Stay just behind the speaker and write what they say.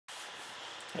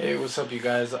Hey, what's up, you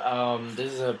guys?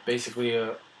 This is basically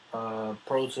a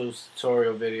Pro Tools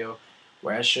tutorial video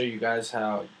where I show you guys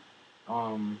how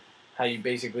you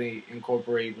basically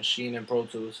incorporate Maschine and Pro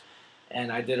Tools.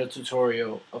 And I did a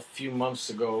tutorial a few months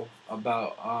ago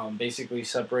about basically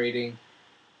separating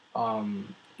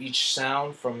each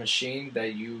sound from Maschine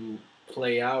that you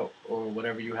play out or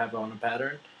whatever you have on a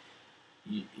pattern.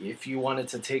 If you wanted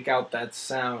to take out that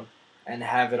sound and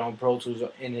have it on Pro Tools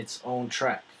in its own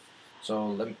track. So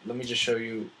let me just show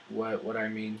you what I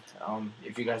mean.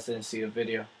 If you guys didn't see the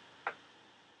video.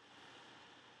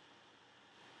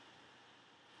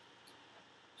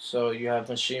 So you have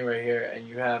Maschine right here and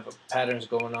you have patterns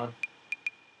going on.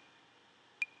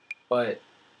 But,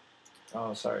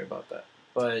 oh, sorry about that.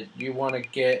 But you want to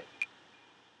get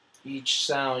each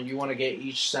sound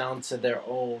to their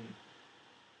own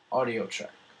audio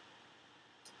track.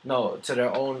 No, to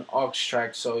their own aux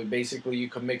track. So basically you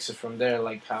can mix it from there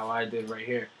like how I did right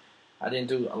here. I didn't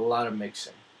do a lot of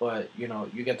mixing, but you know,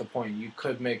 you get the point. You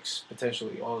could mix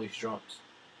potentially all these drums.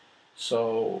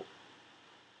 So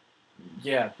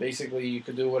yeah, basically you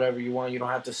could do whatever you want. You don't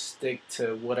have to stick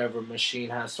to whatever Maschine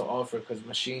has to offer, because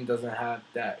Maschine doesn't have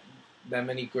that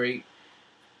many great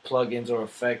plugins or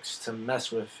effects to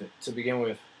mess with to begin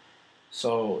with.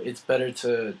 So it's better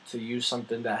to use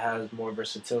something that has more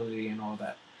versatility and all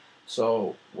that.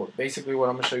 So basically what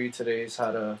I'm gonna show you today is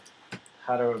how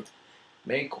to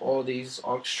make all these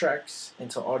aux tracks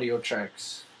into audio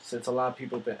tracks, since a lot of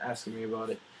people have been asking me about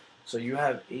it. So you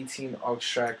have 18 aux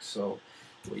tracks. So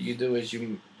what you do is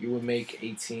you would make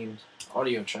 18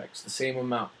 audio tracks, the same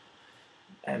amount,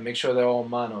 and make sure they're all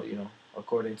mono. You know,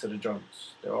 according to the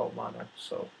drums, they're all mono.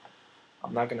 So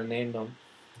I'm not gonna name them,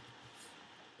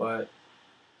 but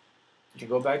you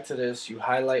go back to this. You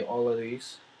highlight all of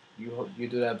these. You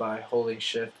do that by holding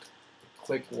Shift,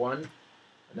 click one,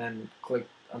 and then click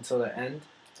until the end,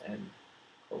 and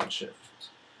hold Shift.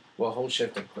 Well, hold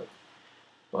Shift and click.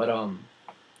 But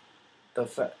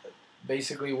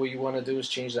basically what you want to do is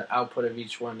change the output of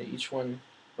each one. Each one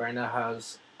right now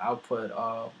has output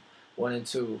 1 and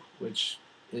 2, which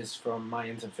is from my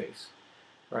interface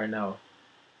right now.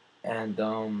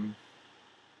 And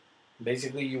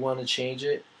basically you want to change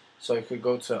it so it could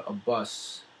go to a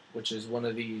bus, which is one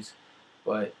of these,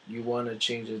 but you want to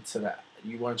change it to that.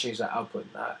 You want to change the output,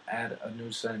 not add a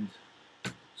new send.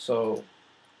 So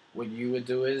what you would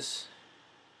do is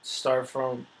start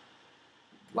from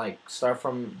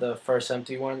the first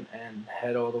empty one and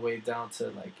head all the way down to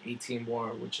like 18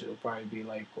 more, which will probably be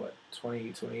like what,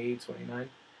 20, 28, 29.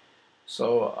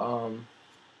 So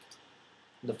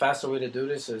the faster way to do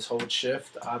this is hold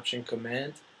Shift, Option,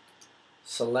 Command,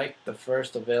 select the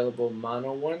first available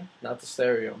mono one, not the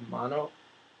stereo, mono,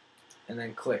 and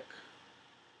then click.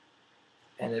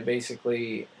 And it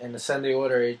basically, in ascending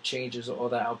order, it changes all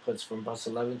the outputs from bus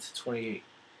 11 to 28.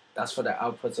 That's for the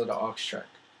outputs of the aux track.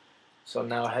 So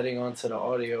now heading on to the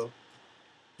audio,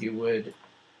 you would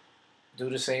do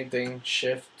the same thing,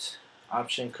 Shift,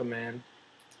 Option, Command,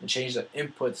 and change the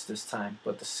inputs this time,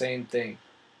 but the same thing,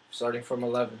 starting from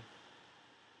 11,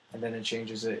 and then it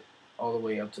changes it all the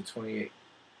way up to 28.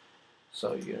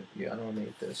 So I don't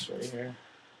need this right here.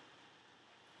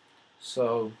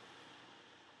 So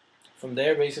from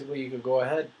there, basically, you could go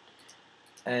ahead,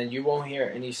 and you won't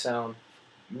hear any sound.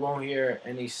 You won't hear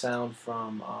any sound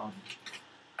from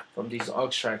these aux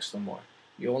tracks no more.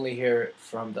 You only hear it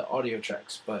from the audio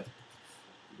tracks. But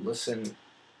listen,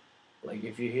 like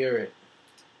if you hear it,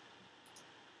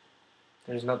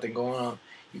 there's nothing going on.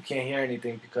 You can't hear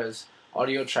anything because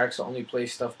audio tracks only play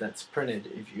stuff that's printed.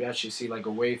 If you actually see like a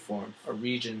waveform, a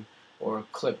region, or a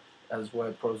clip, as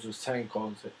what Pro Tools 10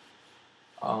 calls it,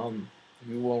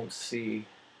 you won't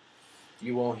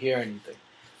hear anything.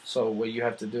 So what you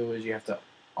have to do is you have to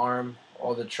arm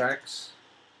all the tracks,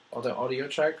 all the audio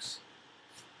tracks,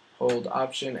 hold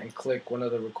Option and click one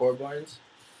of the record buttons,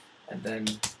 and then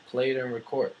play it and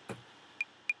record.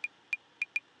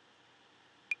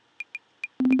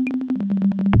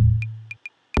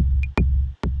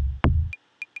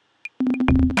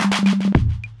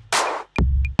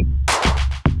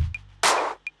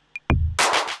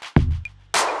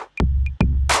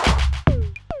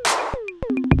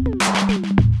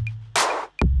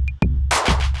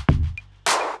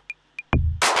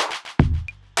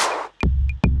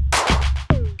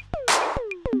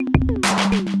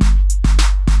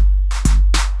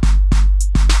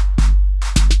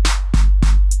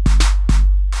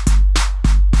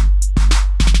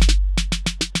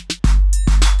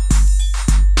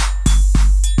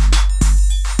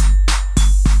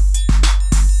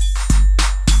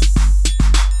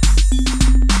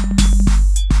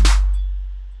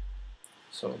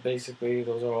 basically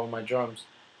those are all my drums,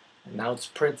 and now it's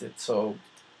printed. So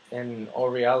in all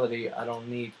reality, I don't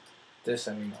need this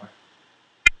anymore.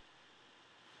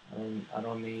 I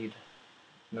don't need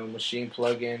no Maschine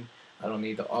plugin. I don't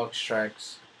need the aux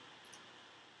tracks.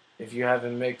 If you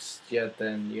haven't mixed yet,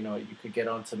 then you know you could get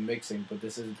onto mixing. But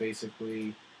this is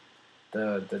basically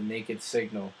the naked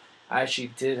signal. I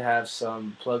actually did have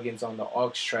some plugins on the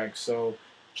aux track, so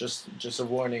just a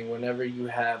warning: whenever you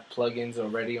have plugins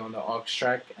already on the aux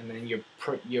track, and then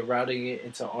you're routing it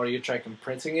into audio track and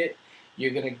printing it,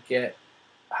 you're gonna get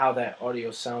how that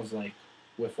audio sounds like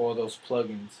with all those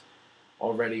plugins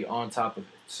already on top of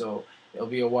it. So it'll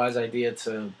be a wise idea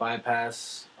to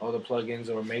bypass all the plugins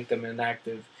or make them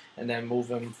inactive and then move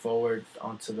them forward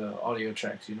onto the audio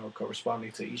tracks, you know,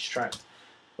 corresponding to each track.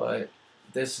 But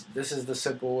this is the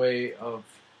simple way of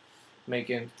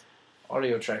making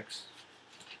audio tracks.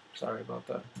 Sorry about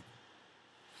that.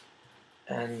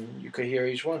 And you could hear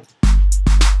each one.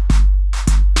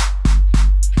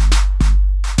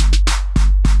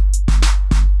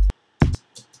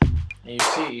 And you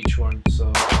see each one,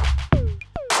 so you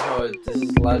know this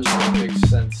is logical. It makes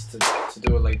sense to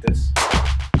do it like this.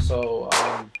 So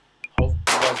hope you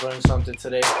guys learned something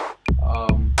today.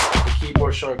 The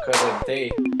keyboard shortcut of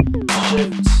day: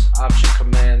 Shift, Option,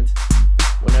 Command.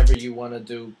 Whenever you want to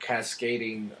do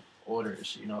cascading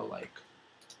orders, you know, like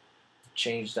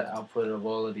change the output of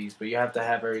all of these, but you have to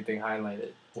have everything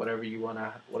highlighted. Whatever you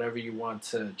want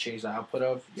to change the output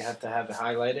of, you have to have it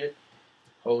highlighted.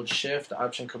 Hold Shift,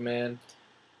 Option, Command,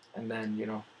 and then, you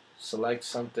know, select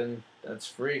something that's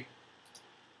free,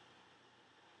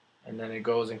 and then it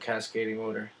goes in cascading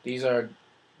order. These are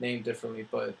named differently,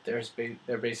 but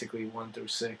they're basically 1 through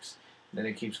 6. And then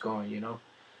it keeps going, you know.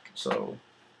 So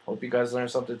hope you guys learned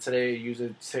something today. Use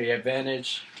it to your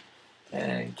advantage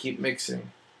and keep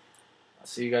mixing. I'll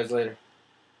see you guys later.